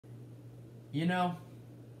You know,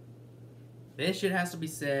 this shit has to be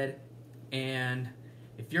said, and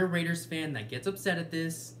if you're a Raiders fan that gets upset at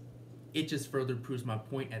this, it just further proves my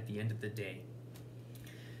point at the end of the day.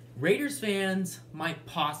 Raiders fans might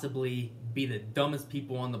possibly be the dumbest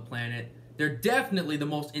people on the planet. They're definitely the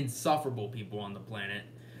most insufferable people on the planet.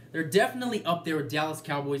 They're definitely up there with Dallas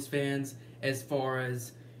Cowboys fans as far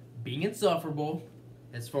as being insufferable,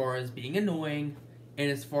 as far as being annoying,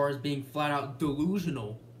 and as far as being flat out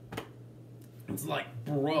delusional. It's like,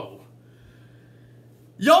 bro,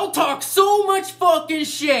 y'all talk so much fucking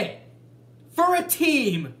shit for a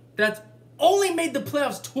team that's only made the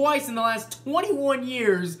playoffs twice in the last 21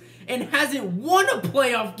 years and hasn't won a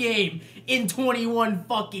playoff game in 21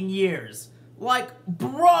 fucking years. Like,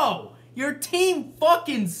 bro, your team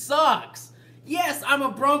fucking sucks. Yes, I'm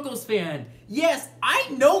a Broncos fan. Yes, I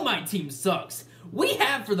know my team sucks. We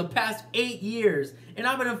have for the past 8 years, and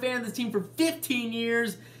I've been a fan of this team for 15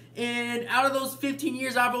 years, and out of those 15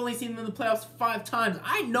 years, I've only seen them in the playoffs 5 times.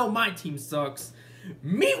 I know my team sucks.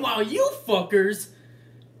 Meanwhile, you fuckers,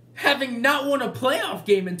 having not won a playoff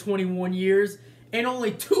game in 21 years, and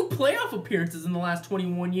only 2 playoff appearances in the last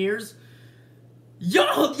 21 years,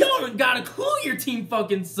 y'all haven't got a clue your team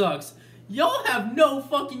fucking sucks. Y'all have no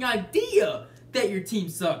fucking idea that your team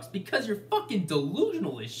sucks because you're fucking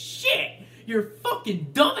delusional as shit. You're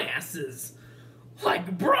fucking dumbasses.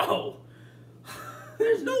 Like, bro,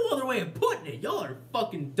 there's no other way of putting it. Y'all are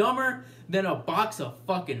fucking dumber than a box of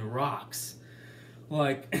fucking rocks.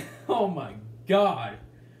 Like, oh my god.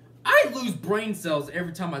 I lose brain cells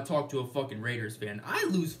every time I talk to a fucking Raiders fan. I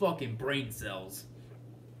lose fucking brain cells.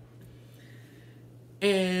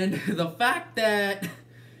 And the fact that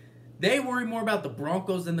they worry more about the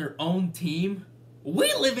Broncos than their own team.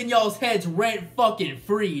 We live in y'all's heads rent fucking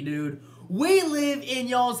free, dude. We live in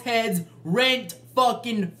y'all's heads rent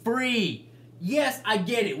fucking free. Yes, I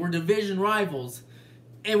get it. We're division rivals.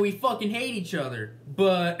 And we fucking hate each other.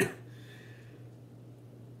 But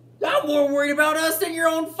I'm more worried about us than your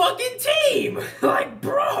own fucking team. Like,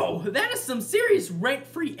 bro, that is some serious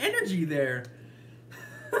rent-free energy there.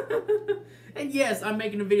 And yes, I'm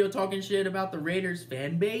making a video talking shit about the Raiders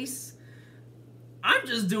fan base. I'm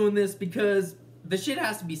just doing this because the shit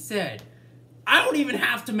has to be said. I don't even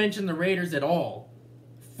have to mention the Raiders at all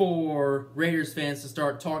for Raiders fans to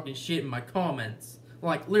start talking shit in my comments.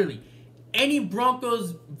 Like, literally, any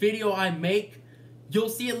Broncos video I make, you'll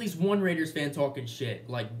see at least one Raiders fan talking shit.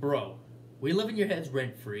 Like, bro, we live in your heads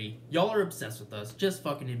rent-free. Y'all are obsessed with us. Just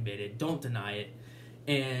fucking admit it. Don't deny it.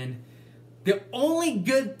 And the only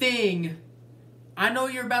good thing, I know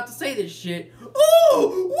you're about to say this shit.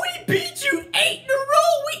 Oh, we beat you 8 in a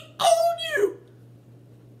row. We own you.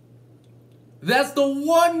 That's the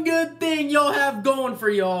one good thing y'all have going for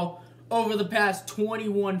y'all over the past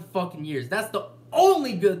 21 fucking years. That's the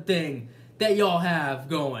only good thing that y'all have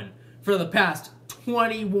going for the past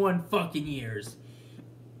 21 fucking years.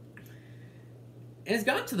 And it's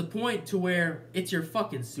gotten to the point to where it's your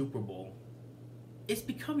fucking Super Bowl. It's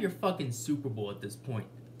become your fucking Super Bowl at this point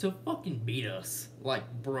to fucking beat us. Like,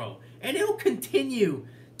 bro. And it'll continue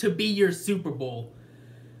to be your Super Bowl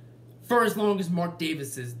for as long as Mark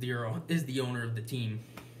Davis is the owner of the team.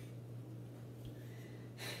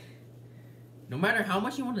 No matter how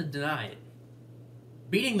much you want to deny it,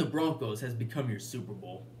 beating the Broncos has become your Super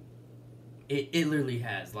Bowl. It literally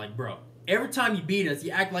has. Like, bro, every time you beat us,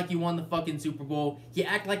 you act like you won the fucking Super Bowl. You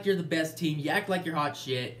act like you're the best team. You act like you're hot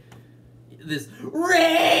shit. This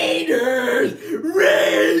Raiders!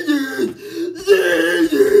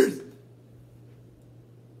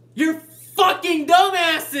 You're fucking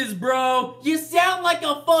dumbasses, bro! You sound like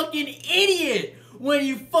a fucking idiot when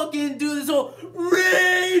you fucking do this whole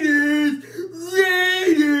Raiders!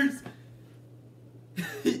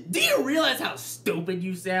 Do you realize how stupid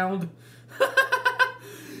you sound?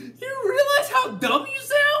 You realize how dumb you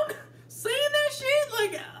sound? Saying that shit?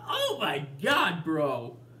 Like, oh my god,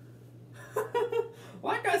 bro.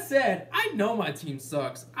 Like I said, I know my team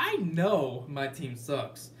sucks. I know my team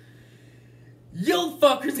sucks. You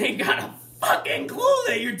fuckers ain't got a fucking clue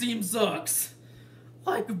that your team sucks.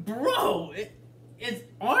 Like, bro, it's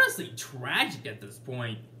honestly tragic at this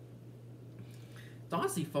point. It's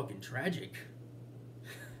honestly fucking tragic.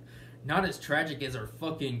 Not as tragic as our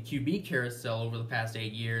fucking QB carousel over the past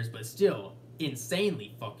 8 years, but still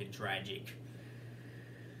insanely fucking tragic.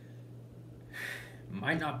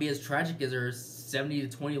 Might not be as tragic as our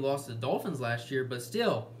 70-20 loss to the Dolphins last year, but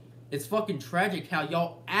still, it's fucking tragic how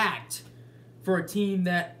y'all act for a team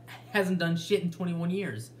that hasn't done shit in 21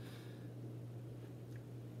 years.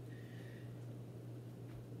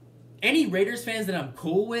 Any Raiders fans that I'm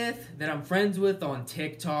cool with, that I'm friends with on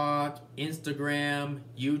TikTok, Instagram,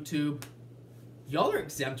 YouTube, y'all are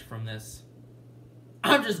exempt from this.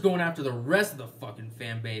 I'm just going after the rest of the fucking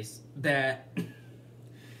fan base that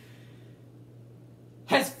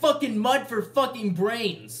has fucking mud for fucking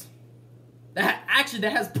brains. That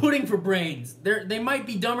has pudding for brains. They might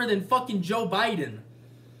be dumber than fucking Joe Biden.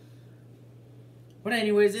 But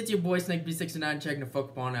anyways, it's your boy Snake B69 checking the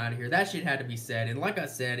fuck on out of here. That shit had to be said. And like I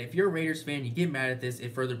said, if you're a Raiders fan, you get mad at this,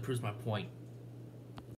 it further proves my point.